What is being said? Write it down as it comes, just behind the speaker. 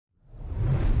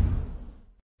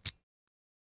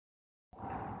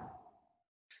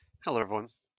Hello, everyone,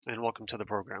 and welcome to the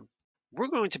program. We're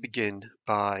going to begin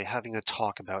by having a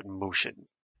talk about motion.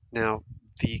 Now,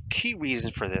 the key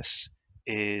reason for this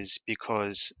is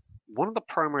because one of the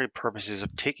primary purposes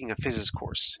of taking a physics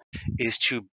course is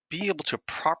to be able to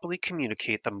properly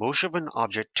communicate the motion of an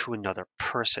object to another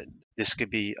person. This could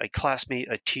be a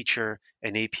classmate, a teacher,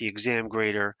 an AP exam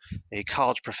grader, a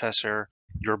college professor,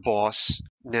 your boss.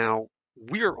 Now,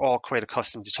 we're all quite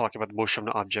accustomed to talking about the motion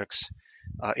of objects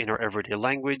in our everyday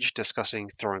language, discussing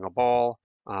throwing a ball,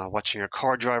 watching a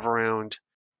car drive around,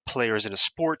 players in a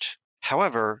sport.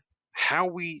 However, how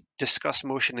we discuss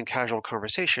motion in casual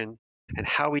conversation and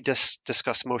how we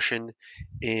discuss motion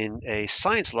in a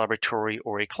science laboratory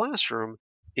or a classroom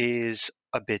is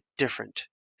a bit different.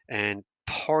 And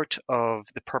part of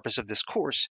the purpose of this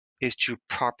course is to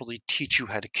properly teach you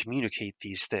how to communicate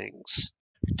these things.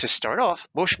 To start off,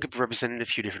 motion could be represented in a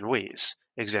few different ways.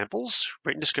 Examples,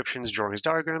 written descriptions, drawings,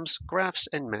 diagrams, graphs,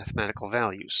 and mathematical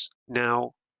values.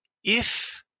 Now,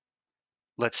 if,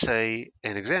 let's say,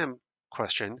 an exam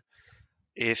question,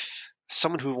 if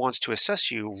someone who wants to assess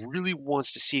you really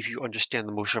wants to see if you understand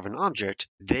the motion of an object,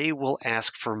 they will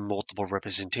ask for multiple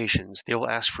representations. They will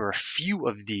ask for a few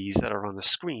of these that are on the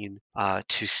screen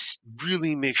to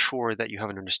really make sure that you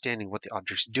have an understanding of what the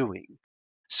object's doing.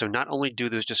 So not only do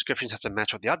those descriptions have to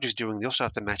match what the object's doing, they also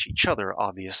have to match each other,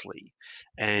 obviously.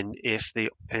 And if they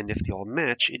all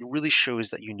match, it really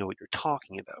shows that you know what you're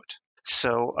talking about.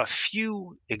 So a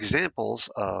few examples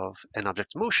of an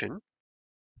object's motion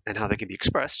and how they can be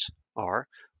expressed are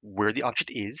where the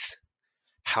object is,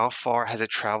 how far has it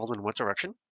traveled in what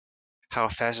direction, how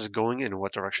fast is it going and in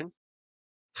what direction,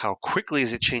 how quickly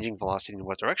is it changing velocity in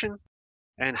what direction,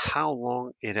 and how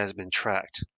long it has been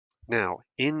tracked. Now,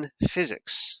 in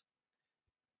physics,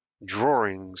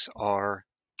 drawings are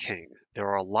king. There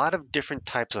are a lot of different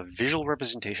types of visual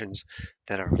representations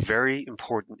that are very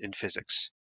important in physics.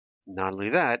 Not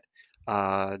only that,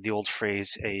 the old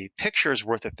phrase, a picture is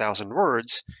worth 1,000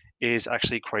 words, is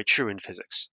actually quite true in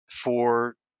physics.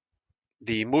 For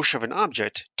the motion of an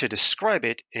object, to describe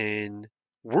it in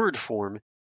word form,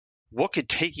 what could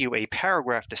take you a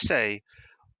paragraph to say,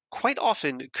 quite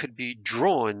often could be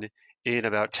drawn in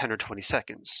about 10 or 20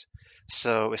 seconds.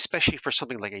 So especially for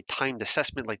something like a timed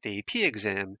assessment like the AP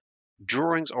exam,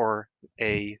 drawings are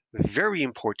a very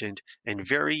important and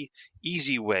very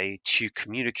easy way to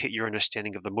communicate your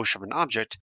understanding of the motion of an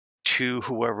object to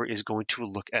whoever is going to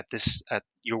look at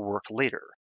your work later.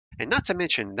 And not to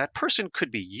mention, that person could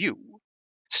be you.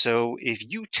 So if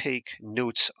you take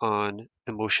notes on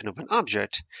the motion of an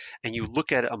object and you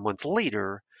look at it a month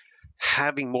later,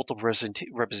 having multiple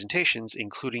representations,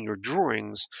 including your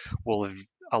drawings, will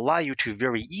allow you to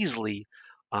very easily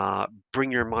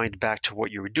bring your mind back to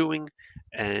what you were doing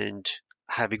and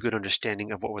have a good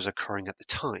understanding of what was occurring at the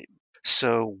time.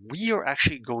 So we are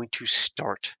actually going to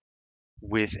start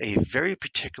with a very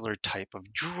particular type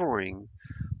of drawing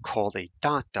called a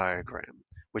dot diagram,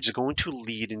 which is going to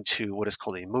lead into what is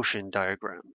called a motion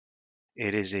diagram.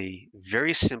 It is a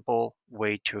very simple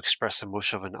way to express the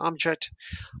motion of an object,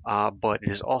 but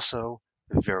it is also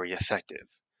very effective.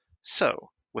 So,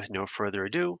 with no further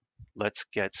ado, let's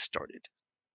get started.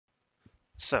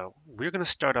 So, we're going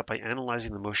to start out by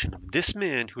analyzing the motion of this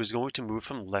man who is going to move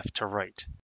from left to right.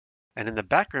 And in the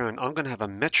background, I'm going to have a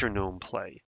metronome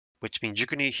play, which means you're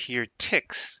going to hear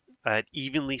ticks at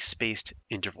evenly spaced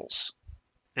intervals.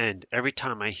 And every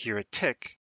time I hear a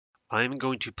tick, I'm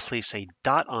going to place a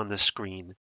dot on the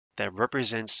screen that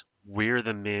represents where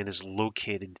the man is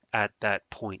located at that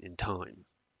point in time.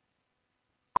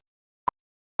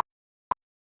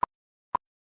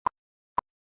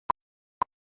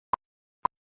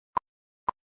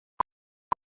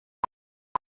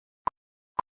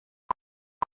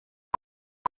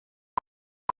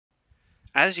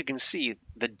 As you can see,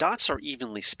 the dots are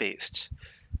evenly spaced.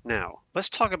 Now, let's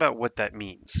talk about what that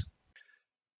means.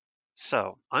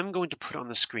 So, I'm going to put on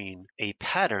the screen a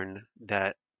pattern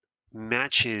that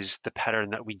matches the pattern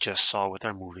that we just saw with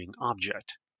our moving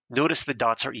object. Notice the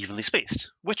dots are evenly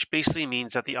spaced, which basically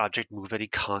means that the object moved at a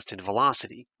constant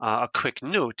velocity. A quick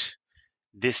note,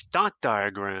 this dot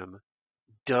diagram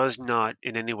does not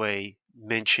in any way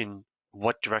mention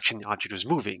what direction the object was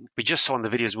moving. We just saw in the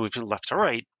videos moving from left to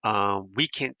right. We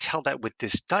can't tell that with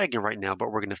this diagram right now, but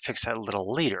we're going to fix that a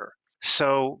little later.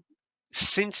 So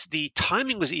since the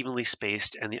timing was evenly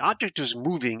spaced and the object was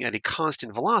moving at a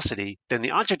constant velocity, then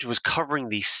the object was covering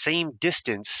the same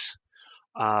distance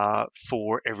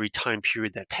for every time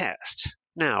period that passed.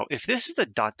 Now, if this is the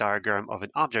dot diagram of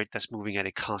an object that's moving at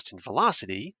a constant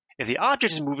velocity, if the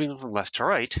object is moving from left to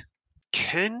right,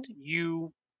 can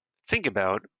you think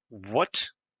about what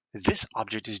this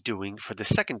object is doing for the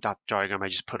second dot diagram I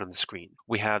just put on the screen.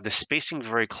 We have the spacing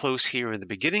very close here in the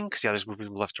beginning because the object is moving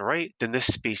from left to right. Then this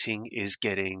spacing is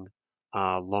getting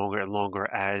longer and longer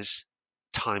as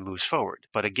time moves forward.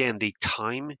 But again, the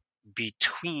time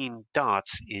between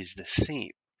dots is the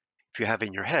same. If you have it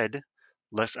in your head,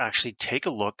 let's actually take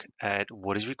a look at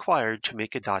what is required to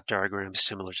make a dot diagram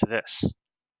similar to this.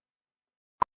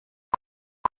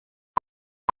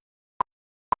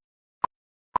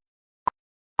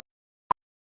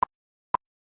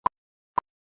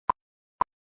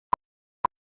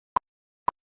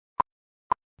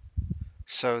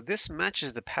 So this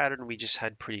matches the pattern we just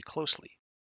had pretty closely,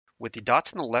 with the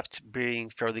dots on the left being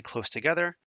fairly close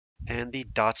together and the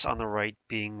dots on the right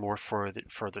being more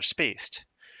further spaced.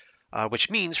 Which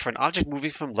means for an object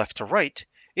moving from left to right,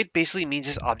 it basically means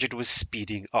this object was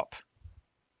speeding up.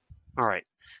 All right,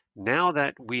 now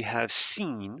that we have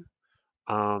seen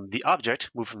the object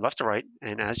moved from left to right,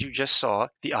 and as you just saw,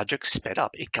 the object sped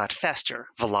up. It got faster.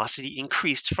 Velocity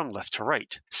increased from left to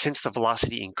right. Since the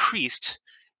velocity increased,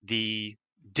 the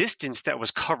distance that was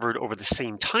covered over the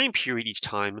same time period each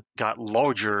time got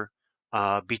larger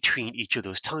between each of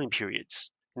those time periods.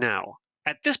 Now,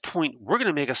 at this point, we're going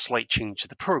to make a slight change to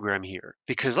the program here,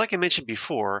 because like I mentioned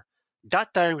before,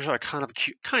 dot diagrams are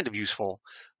kind of useful,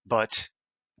 but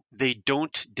they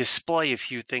don't display a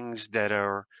few things that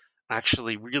are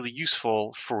actually really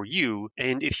useful for you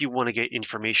and if you want to get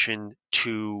information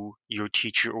to your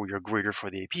teacher or your grader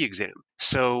for the AP exam.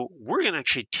 So we're going to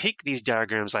actually take these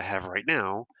diagrams I have right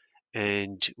now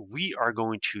and we are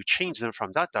going to change them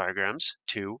from dot diagrams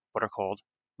to what are called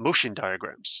motion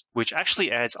diagrams, which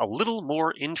actually adds a little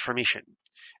more information.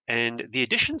 And the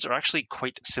additions are actually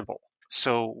quite simple.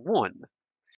 So one,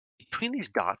 between these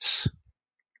dots,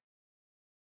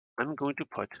 I'm going to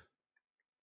put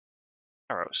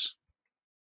arrows.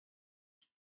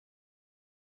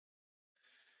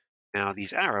 Now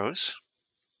these arrows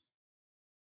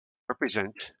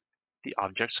represent the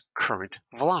object's current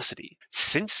velocity.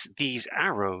 Since these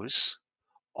arrows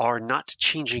are not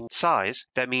changing size,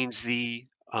 that means the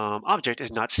object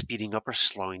is not speeding up or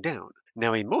slowing down.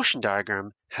 Now a motion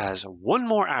diagram has one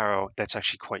more arrow that's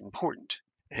actually quite important,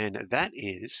 and that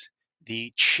is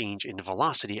the change in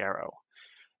velocity arrow.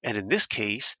 And in this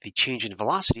case, the change in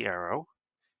velocity arrow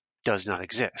does not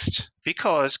exist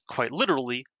because, quite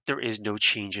literally, there is no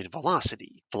change in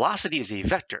velocity. Velocity is a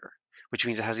vector, which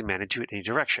means it has a magnitude in any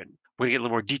direction. We're going to get a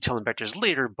little more detail in vectors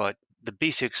later, but the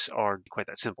basics are quite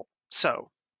that simple. So,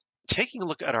 taking a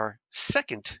look at our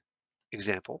second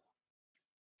example,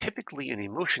 typically in a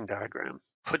motion diagram,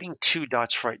 putting two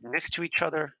dots right next to each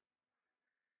other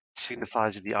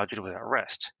signifies that the object was at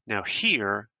rest. Now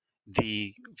here,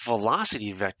 the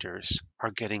velocity vectors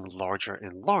are getting larger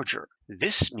and larger.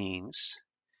 This means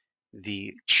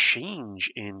the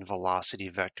change in velocity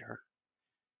vector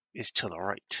is to the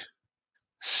right.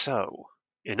 So,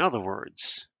 in other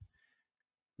words,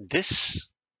 there's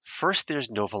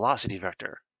no velocity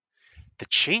vector. The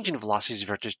change in velocity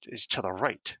vector is to the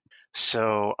right.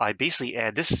 So I basically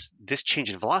add this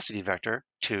change in velocity vector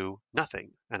to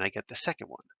nothing, and I get the second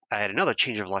one. I add another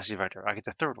change of velocity vector, I get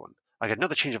the third one. I get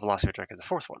another change of velocity vector, I get the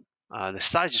fourth one. The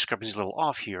size discrepancy is a little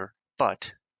off here,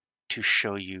 but to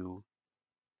show you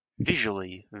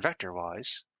visually,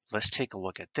 vector-wise, let's take a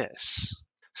look at this.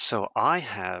 So I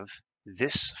have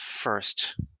this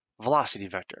first velocity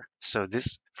vector. So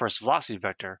this first velocity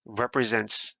vector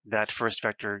represents that first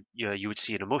vector you would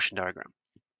see in a motion diagram.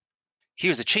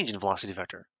 Here's a change in velocity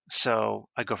vector. So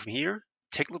I go from here,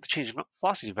 take a look at the change in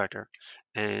velocity vector,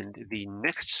 and the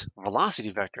next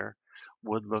velocity vector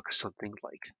would look something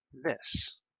like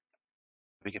this.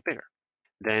 Make it bigger.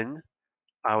 Then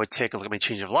I would take a look at my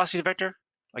change in velocity vector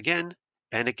again,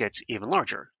 and it gets even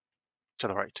larger to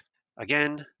the right.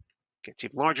 Again, gets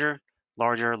even larger,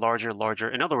 larger, larger, larger.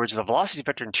 In other words, the velocity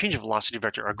vector and change of velocity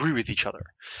vector agree with each other.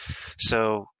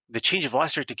 So the change of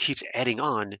velocity vector keeps adding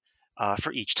on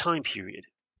for each time period.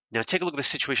 Now take a look at the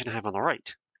situation I have on the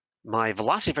right. My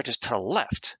velocity vector is to the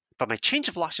left, but my change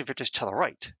of velocity vector is to the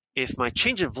right. If my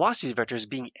change of velocity vector is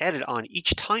being added on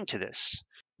each time to this,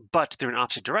 but they're in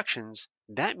opposite directions,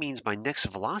 that means my next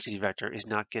velocity vector is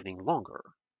not getting longer.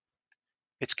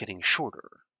 It's getting shorter.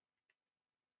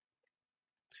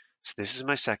 So this is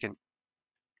my second.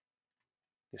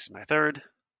 This is my third.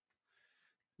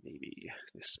 Maybe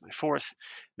this is my fourth.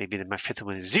 Maybe then my fifth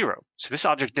one is 0. So this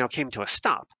object now came to a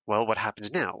stop. Well, what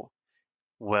happens now?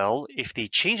 Well, if the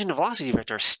change in the velocity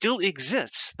vector still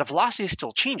exists, the velocity is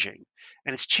still changing,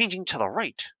 and it's changing to the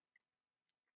right.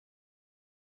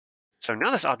 So now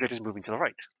this object is moving to the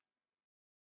right.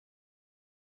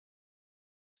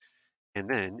 And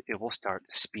then it will start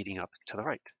speeding up to the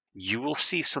right. you will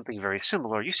see something very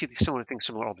similar. You see these similar things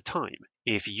similar all the time.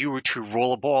 If you were to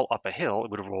roll a ball up a hill,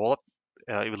 it would roll up.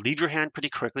 It would leave your hand pretty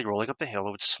quickly rolling up the hill.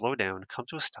 It would slow down, come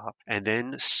to a stop, and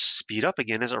then speed up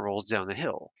again as it rolls down the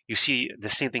hill. You see the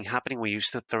same thing happening when you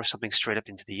throw something straight up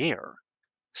into the air.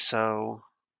 So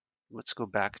let's go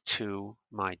back to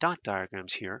my dot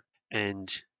diagrams here.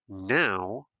 And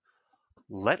now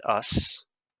let us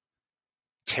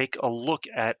take a look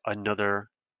at another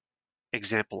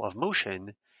example of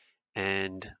motion,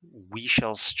 and we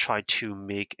shall try to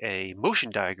make a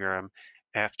motion diagram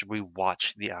after we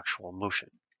watch the actual motion.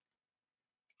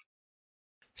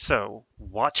 So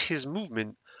watch his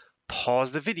movement,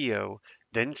 pause the video,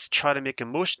 then try to make a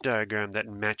motion diagram that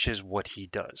matches what he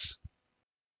does.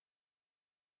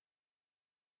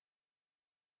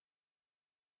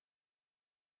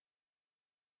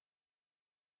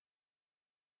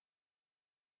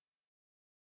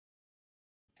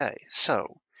 Okay,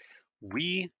 so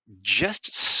we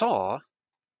just saw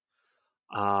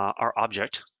our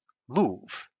object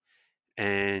move,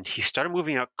 and he started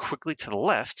moving out quickly to the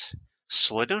left,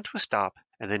 slowed down to a stop,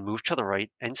 and then moved to the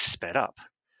right and sped up.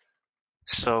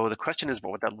 So the question is,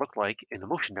 what would that look like in a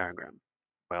motion diagram?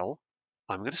 Well,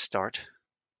 I'm going to start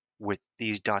with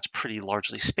these dots pretty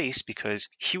largely spaced because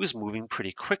he was moving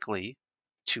pretty quickly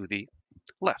to the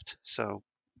left. So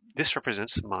this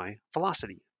represents my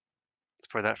velocity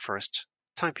for that first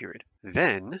time period.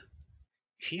 Then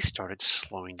he started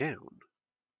slowing down.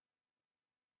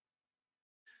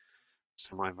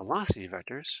 So my velocity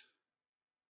vectors,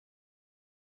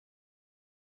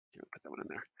 put that one in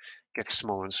there, get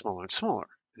smaller and smaller and smaller.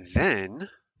 Then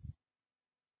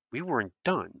we weren't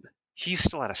done. He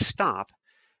still had a stop,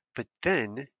 but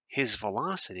then his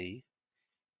velocity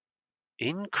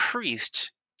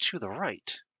increased to the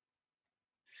right.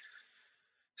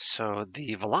 So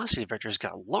the velocity vectors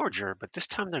got larger, but this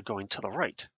time they're going to the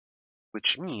right,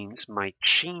 which means my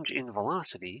change in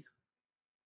velocity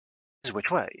is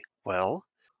which way? Well,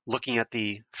 looking at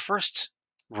the first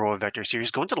row of vectors here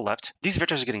is going to the left. These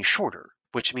vectors are getting shorter,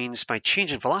 which means my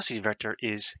change in velocity vector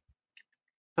is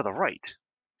to the right,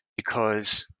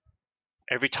 because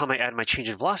every time I add my change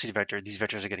in velocity vector, these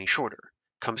vectors are getting shorter.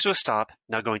 Comes to a stop,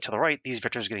 now going to the right, these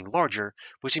vectors are getting larger,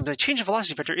 which means my change in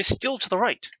velocity vector is still to the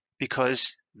right,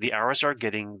 because the arrows are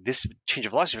getting, this change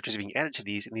of velocity vector is being added to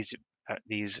these, and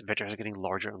these vectors are getting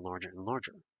larger and larger and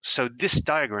larger. So this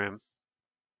diagram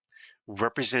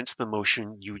represents the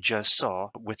motion you just saw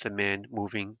with the man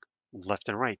moving left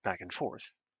and right, back and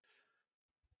forth.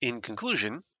 In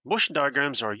conclusion, motion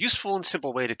diagrams are a useful and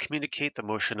simple way to communicate the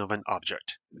motion of an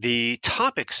object. The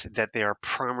topics that they are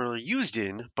primarily used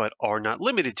in, but are not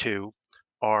limited to,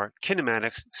 are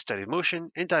kinematics, study of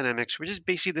motion, and dynamics, which is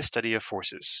basically the study of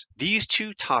forces. These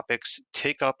two topics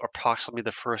take up approximately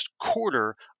the first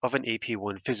quarter of an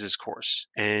AP1 physics course.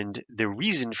 And the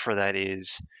reason for that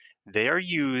is they are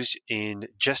used in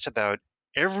just about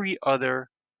every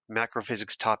other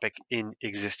macrophysics topic in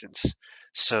existence.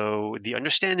 So the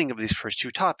understanding of these first two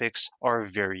topics are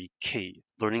very key.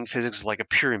 Learning physics is like a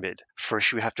pyramid.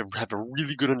 First, you have to have a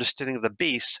really good understanding of the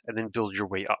base and then build your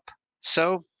way up.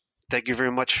 So thank you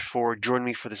very much for joining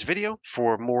me for this video.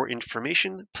 For more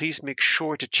information, please make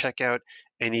sure to check out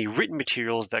any written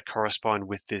materials that correspond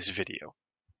with this video.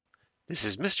 This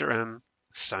is Mr. M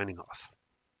signing off.